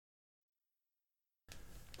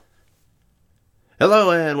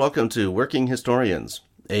Hello and welcome to Working Historians,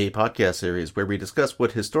 a podcast series where we discuss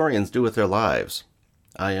what historians do with their lives.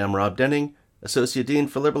 I am Rob Denning, Associate Dean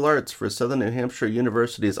for Liberal Arts for Southern New Hampshire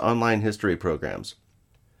University's online history programs.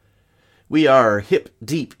 We are hip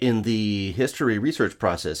deep in the history research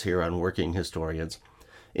process here on Working Historians.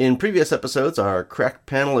 In previous episodes, our crack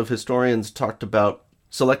panel of historians talked about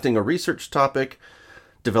selecting a research topic,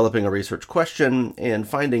 developing a research question, and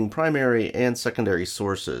finding primary and secondary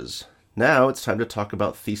sources. Now it's time to talk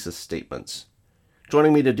about thesis statements.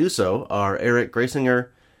 Joining me to do so are Eric Greisinger,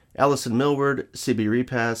 Allison Millward, C.B.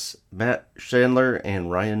 Repass, Matt Schandler,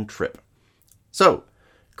 and Ryan Tripp. So,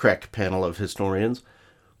 crack panel of historians,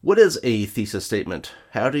 what is a thesis statement?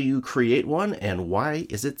 How do you create one, and why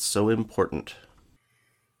is it so important?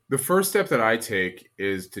 The first step that I take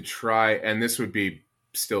is to try, and this would be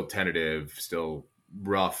still tentative, still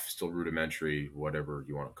rough, still rudimentary, whatever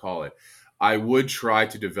you want to call it. I would try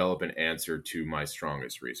to develop an answer to my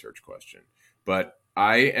strongest research question. But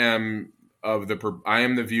I am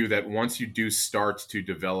the view that once you do start to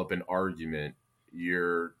develop an argument,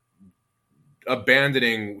 you're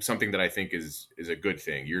abandoning something that I think is a good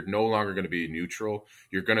thing. You're no longer going to be neutral.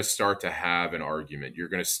 You're going to start to have an argument. You're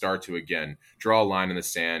going to start to, again, draw a line in the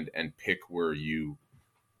sand and pick where you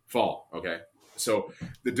fall. Okay. So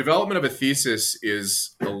the development of a thesis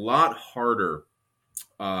is a lot harder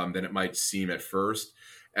than it might seem at first.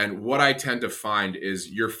 And what I tend to find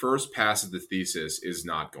is your first pass of the thesis is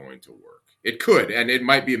not going to work. It could, and it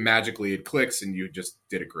might be magically it clicks and you just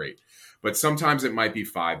did it great. But sometimes it might be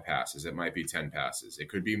 5 passes. It might be 10 passes. It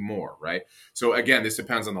could be more, right? So again, this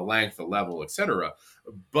depends on the length, the level, etc.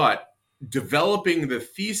 But developing the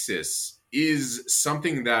thesis is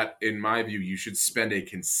something that, in my view, you should spend a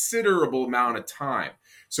considerable amount of time.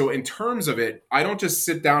 So in terms of it, I don't just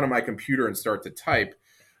sit down on my computer and start to type.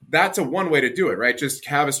 That's a one way to do it, right? Just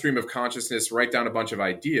have a stream of consciousness, write down a bunch of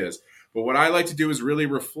ideas. But what I like to do is really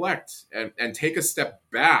reflect and take a step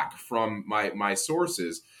back from my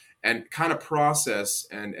sources and kind of process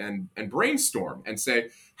and brainstorm and say,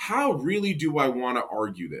 how really do I want to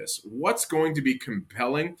argue this? What's going to be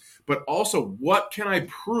compelling? But also, what can I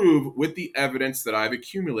prove with the evidence that I've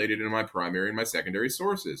accumulated in my primary and my secondary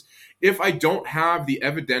sources? If I don't have the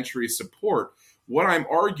evidentiary support, what I'm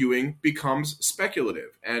arguing becomes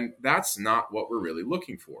speculative, and that's not what we're really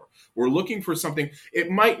looking for. We're looking for something. It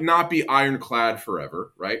might not be ironclad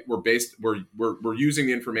forever, right? We're using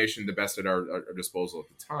the information the best at our disposal at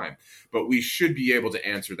the time, but we should be able to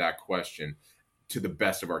answer that question to the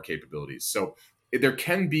best of our capabilities. So there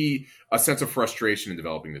can be a sense of frustration in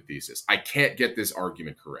developing the thesis. I can't get this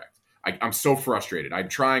argument correct. I'm so frustrated. I'm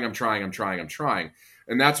trying.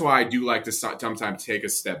 And that's why I do like to sometimes take a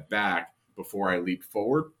step back before I leap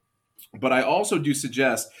forward. But I also do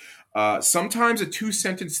suggest sometimes a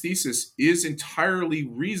 2-sentence thesis is entirely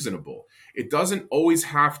reasonable. It doesn't always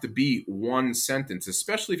have to be one sentence,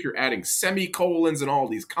 especially if you're adding semicolons and all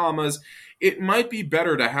these commas. It might be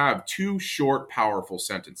better to have 2 short, powerful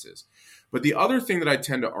sentences. But the other thing that I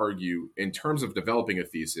tend to argue in terms of developing a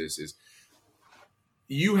thesis is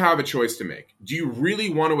you have a choice to make. Do you really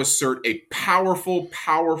want to assert a powerful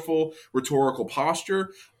rhetorical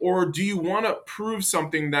posture, or do you want to prove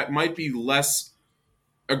something that might be less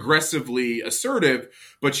aggressively assertive,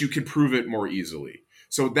 but you can prove it more easily?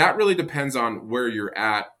 So that really depends on where you're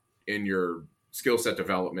at in your skill set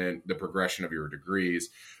development, the progression of your degrees.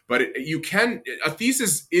 But a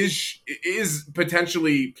thesis is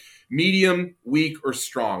potentially medium, weak, or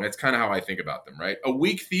strong. That's kind of how I think about them, right? A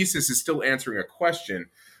weak thesis is still answering a question,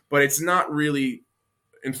 but it's not really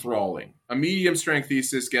enthralling. A medium strength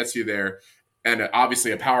thesis gets you there, and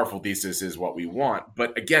obviously a powerful thesis is what we want.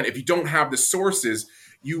 But again, if you don't have the sources,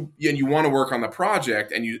 you want to work on the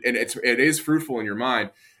project, and it is fruitful in your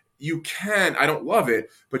mind, you can, I don't love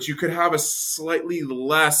it, but you could have a slightly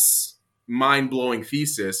less mind-blowing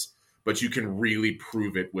thesis, but you can really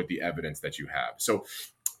prove it with the evidence that you have. So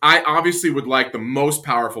I obviously would like the most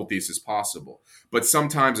powerful thesis possible, but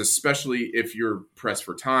sometimes, especially if you're pressed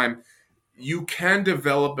for time, you can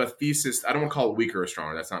develop a thesis. I don't want to call it weaker or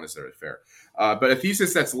stronger. That's not necessarily fair. But a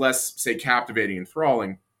thesis that's less, say, captivating and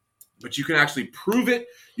enthralling, but you can actually prove it.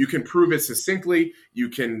 You can prove it succinctly. You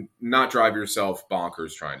can not drive yourself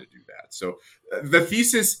bonkers trying to do that. So the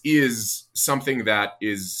thesis is something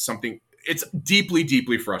it's deeply,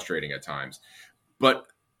 deeply frustrating at times. But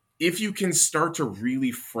if you can start to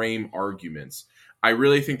really frame arguments, I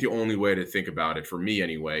really think the only way to think about it, for me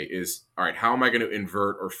anyway, is, all right, how am I going to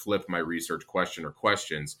invert or flip my research question or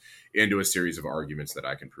questions into a series of arguments that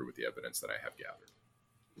I can prove with the evidence that I have gathered?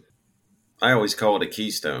 I always call it a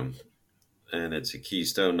keystone. And it's a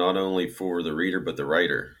keystone not only for the reader, but the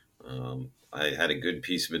writer. I had a good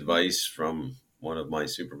piece of advice from one of my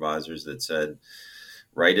supervisors that said,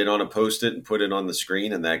 write it on a Post-it and put it on the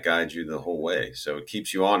screen, and that guides you the whole way. So it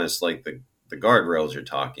keeps you honest, like the guardrails you're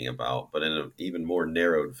talking about, but in an even more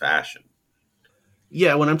narrowed fashion.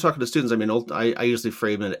 Yeah, when I'm talking to students, I mean, I usually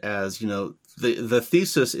frame it as, the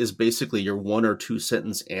thesis is basically your 1 or 2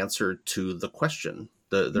 sentence answer to the question,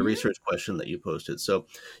 the research question that you posted. So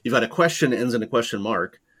you've got a question ends in a question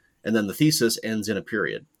mark, and then the thesis ends in a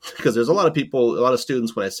period. Because there's a lot of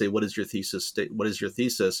students, when I say, what is your thesis? What is your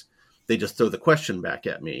thesis? They just throw the question back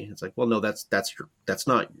at me. It's like, well, no, that's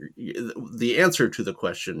not the answer to the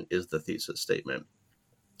question is the thesis statement.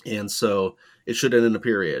 And so it should end in a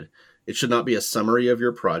period. It should not be a summary of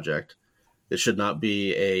your project. It should not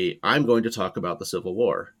be I'm going to talk about the Civil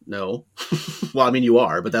War. No. Well, I mean, you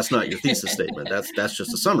are, but that's not your thesis statement. That's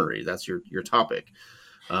just a summary. That's your topic.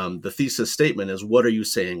 The thesis statement is, what are you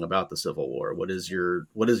saying about the Civil War? What is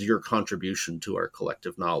your contribution to our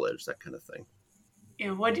collective knowledge? That kind of thing.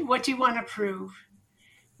 Yeah, what do you want to prove?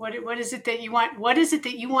 What is it that you want? What is it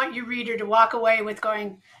that you want your reader to walk away with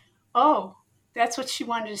going, oh, that's what she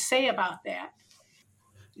wanted to say about that?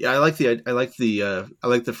 Yeah, I like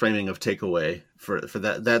the framing of takeaway for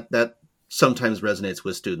that. That sometimes resonates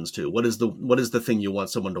with students too. What is the thing you want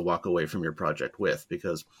someone to walk away from your project with?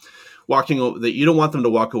 Because you don't want them to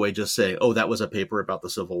walk away just saying, "Oh, that was a paper about the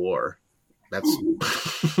Civil War."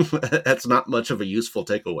 That's not much of a useful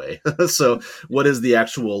takeaway. So, what is the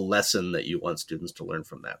actual lesson that you want students to learn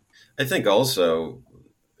from that? I think also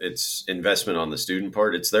it's investment on the student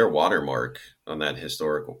part. It's their watermark on that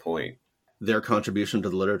historical point. Their contribution to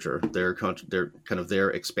the literature, their kind of their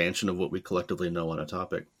expansion of what we collectively know on a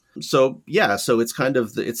topic. So it's kind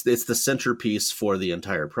of it's the centerpiece for the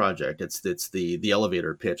entire project. It's the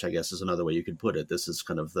elevator pitch, I guess, is another way you could put it. This is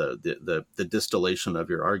kind of the distillation of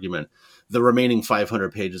your argument. The remaining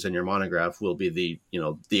 500 pages in your monograph will be the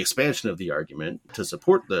expansion of the argument to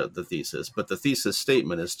support the thesis, but the thesis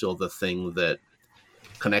statement is still the thing that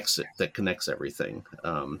connects everything.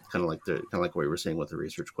 Kind of like what we were saying with the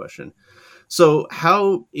research question. So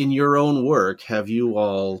how, in your own work, have you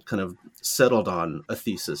all kind of settled on a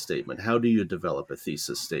thesis statement? How do you develop a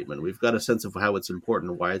thesis statement? We've got a sense of how it's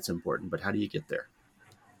important, why it's important, but how do you get there?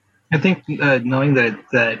 I think knowing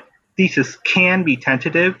that thesis can be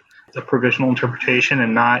tentative, it's a provisional interpretation,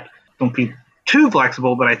 and don't be too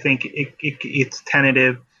flexible, but I think it's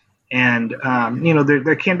tentative. And,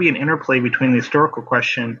 there can be an interplay between the historical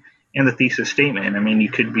question and the thesis statement. I mean,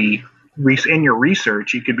 you could be in your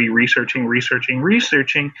research, you could be researching.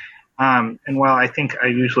 And while I think I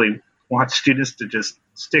usually want students to just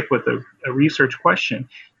stick with a research question,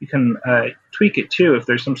 you can tweak it too if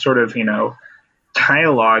there's some sort of,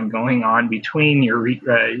 dialogue going on between your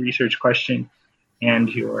research question and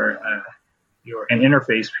an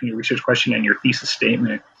interface between your research question and your thesis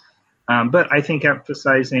statement. But I think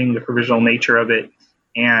emphasizing the provisional nature of it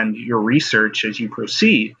and your research as you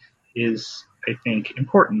proceed is, I think,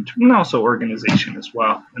 important, and also organization as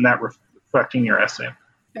well, and that reflecting your essay.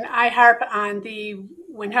 And I harp on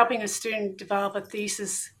when helping a student develop a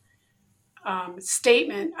thesis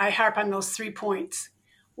statement, I harp on those 3 points.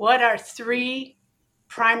 What are 3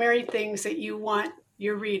 primary things that you want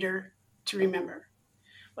your reader to remember?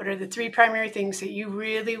 What are the 3 primary things that you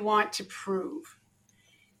really want to prove?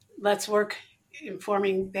 Let's work in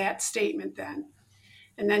forming that statement then.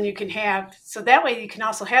 And then you can so that way you can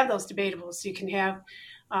also have those debatables. You can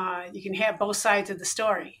have both sides of the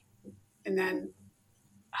story. And then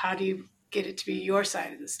how do you get it to be your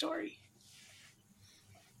side of the story?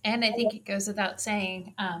 And I think it goes without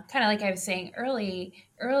saying, kind of like I was saying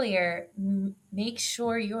earlier, make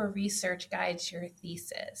sure your research guides your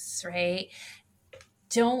thesis, right?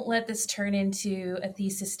 Don't let this turn into a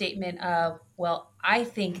thesis statement of, well, I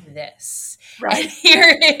think this. Right. And here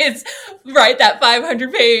it is, right, that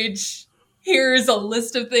 500-page, here's a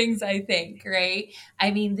list of things I think, right?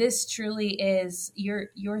 I mean, this truly is,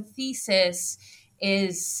 your thesis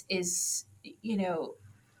is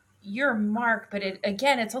your mark, but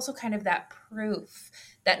it's also kind of that proof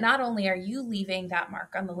that not only are you leaving that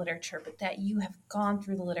mark on the literature, but that you have gone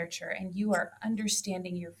through the literature and you are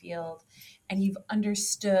understanding your field and you've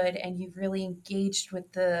understood and you've really engaged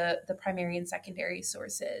with the primary and secondary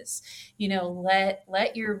sources.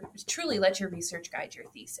 Let your research guide your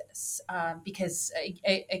thesis, because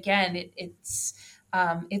again, it's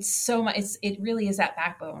so much. It really is that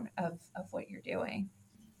backbone of what you're doing.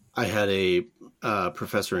 I had a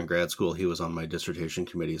professor in grad school. He was on my dissertation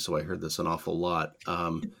committee, so I heard this an awful lot.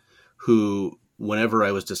 Who, whenever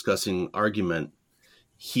I was discussing argument,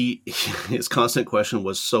 his constant question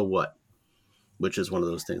was, "So what?" which is one of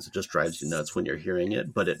those things that just drives you nuts when you're hearing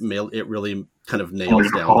it, but it really kind of nails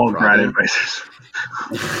down all the problem.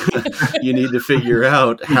 You need to figure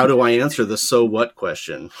out, how do I answer the so what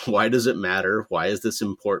question? Why does it matter? Why is this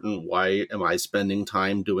important? Why am I spending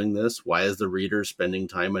time doing this? Why is the reader spending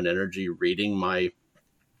time and energy reading my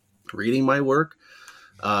work?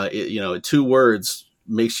 2 words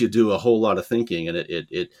makes you do a whole lot of thinking, and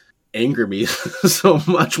it angered me so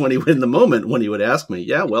much when he would ask me,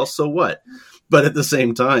 yeah, well, so what? But at the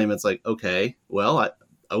same time, it's like, okay, well,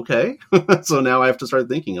 okay. So now I have to start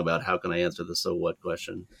thinking about how can I answer the so what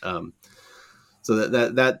question. So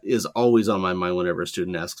that is always on my mind whenever a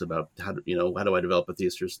student asks about how do I develop a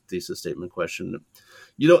thesis statement question.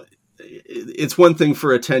 It's one thing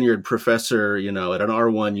for a tenured professor, at an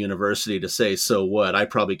R1 university to say, so what? I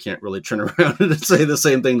probably can't really turn around and say the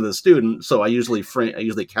same thing to the student. So I usually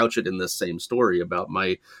couch it in this same story about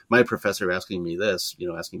my professor asking me this,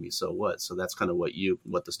 asking me, so what? So that's kind of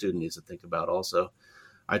what the student needs to think about also.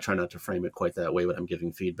 I try not to frame it quite that way when I'm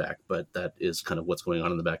giving feedback, but that is kind of what's going on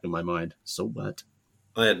in the back of my mind. So what?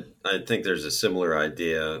 I think there's a similar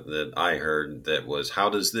idea that I heard that was, how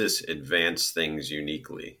does this advance things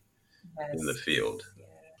uniquely in the field?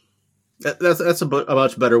 That's a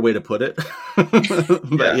much better way to put it.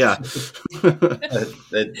 But yeah. It's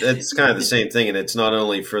kind of the same thing. And it's not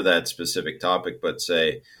only for that specific topic, but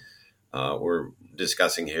say we're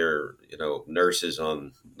discussing here, nurses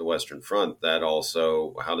on the Western Front. That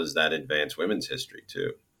also, how does that advance women's history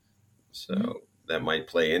too? So that might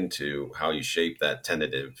play into how you shape that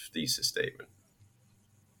tentative thesis statement.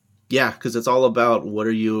 Yeah, because it's all about what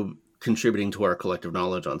are you contributing to our collective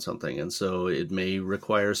knowledge on something. And so it may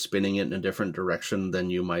require spinning it in a different direction than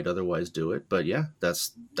you might otherwise do it. But yeah,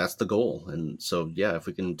 that's the goal. And so, yeah, if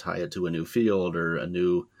we can tie it to a new field or a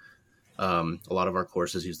new, a lot of our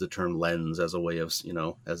courses use the term lens as a way of,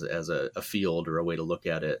 as a field or a way to look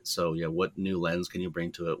at it. So yeah, what new lens can you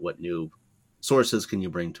bring to it? What new sources can you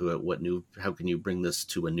bring to it? How can you bring this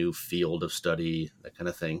to a new field of study, that kind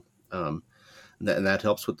of thing. And that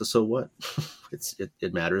helps with the so what.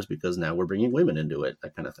 It matters because now we're bringing women into it,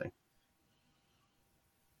 that kind of thing.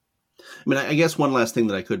 I mean, I guess one last thing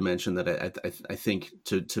that I could mention that I think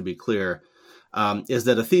to be clear is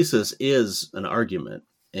that a thesis is an argument.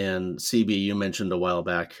 And CB, you mentioned a while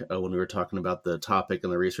back when we were talking about the topic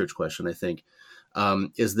and the research question, I think,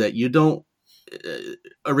 is that you don't,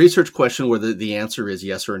 a research question where the answer is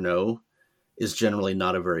yes or no is generally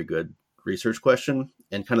not a very good research question.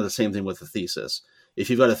 And kind of the same thing with a thesis. If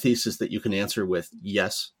you've got a thesis that you can answer with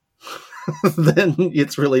yes, then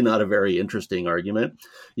it's really not a very interesting argument.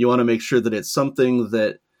 You want to make sure that it's something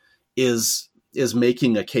that is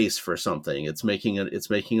making a case for something. It's making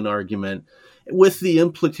an argument with the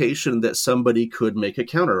implication that somebody could make a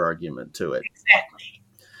counter argument to it. Exactly.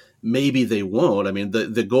 Maybe they won't. I mean,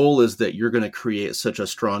 the goal is that you're going to create such a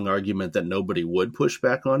strong argument that nobody would push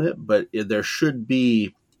back on it, but there should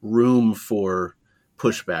be room for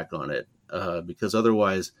pushback on it, because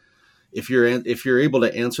otherwise, if you're able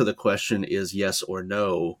to answer the question is yes or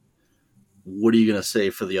no, what are you going to say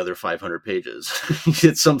for the other 500 pages?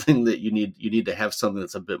 It's something that you need to have something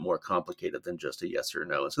that's a bit more complicated than just a yes or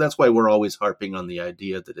no. And so that's why we're always harping on the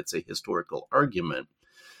idea that it's a historical argument,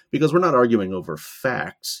 because we're not arguing over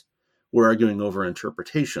facts. We're arguing over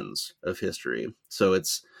interpretations of history. So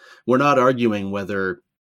we're not arguing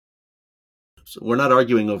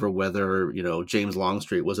over whether, James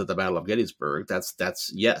Longstreet was at the Battle of Gettysburg.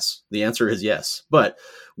 That's yes. The answer is yes. But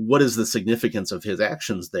what is the significance of his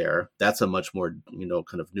actions there? That's a much more,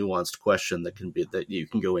 kind of nuanced question that you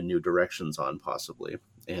can go in new directions on possibly.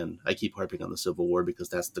 And I keep harping on the Civil War because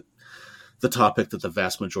that's the topic that the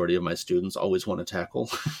vast majority of my students always want to tackle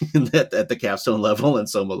at the capstone level. And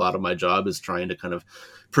so a lot of my job is trying to kind of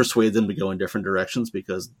persuade them to go in different directions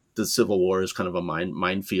because the Civil War is kind of a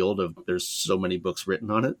minefield of there's so many books written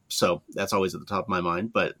on it. So that's always at the top of my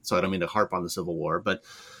mind. But so I don't mean to harp on the Civil War, but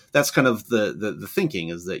that's kind of the thinking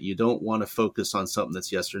is that you don't want to focus on something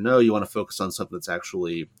that's yes or no. You want to focus on something that's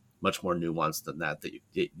actually much more nuanced than that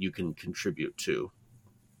you can contribute to.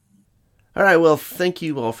 All right, well, thank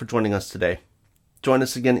you all for joining us today. Join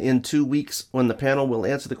us again in 2 weeks when the panel will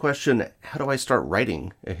answer the question, how do I start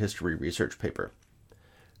writing a history research paper?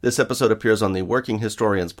 This episode appears on the Working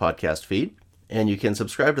Historians podcast feed, and you can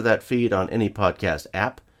subscribe to that feed on any podcast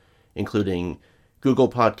app, including Google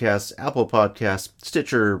Podcasts, Apple Podcasts,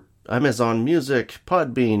 Stitcher, Amazon Music,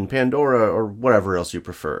 Podbean, Pandora, or whatever else you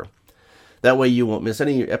prefer. That way you won't miss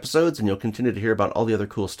any episodes, and you'll continue to hear about all the other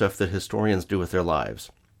cool stuff that historians do with their lives.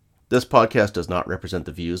 This podcast does not represent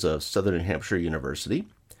the views of Southern New Hampshire University.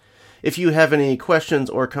 If you have any questions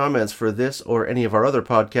or comments for this or any of our other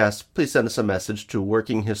podcasts, please send us a message to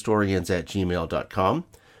workinghistorians@gmail.com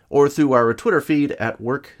or through our Twitter feed at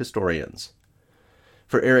workhistorians.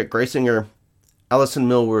 For Eric Greisinger, Allison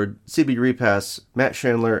Millward, CB Repass, Matt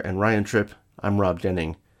Schandler, and Ryan Tripp, I'm Rob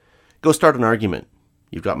Denning. Go start an argument.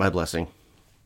 You've got my blessing.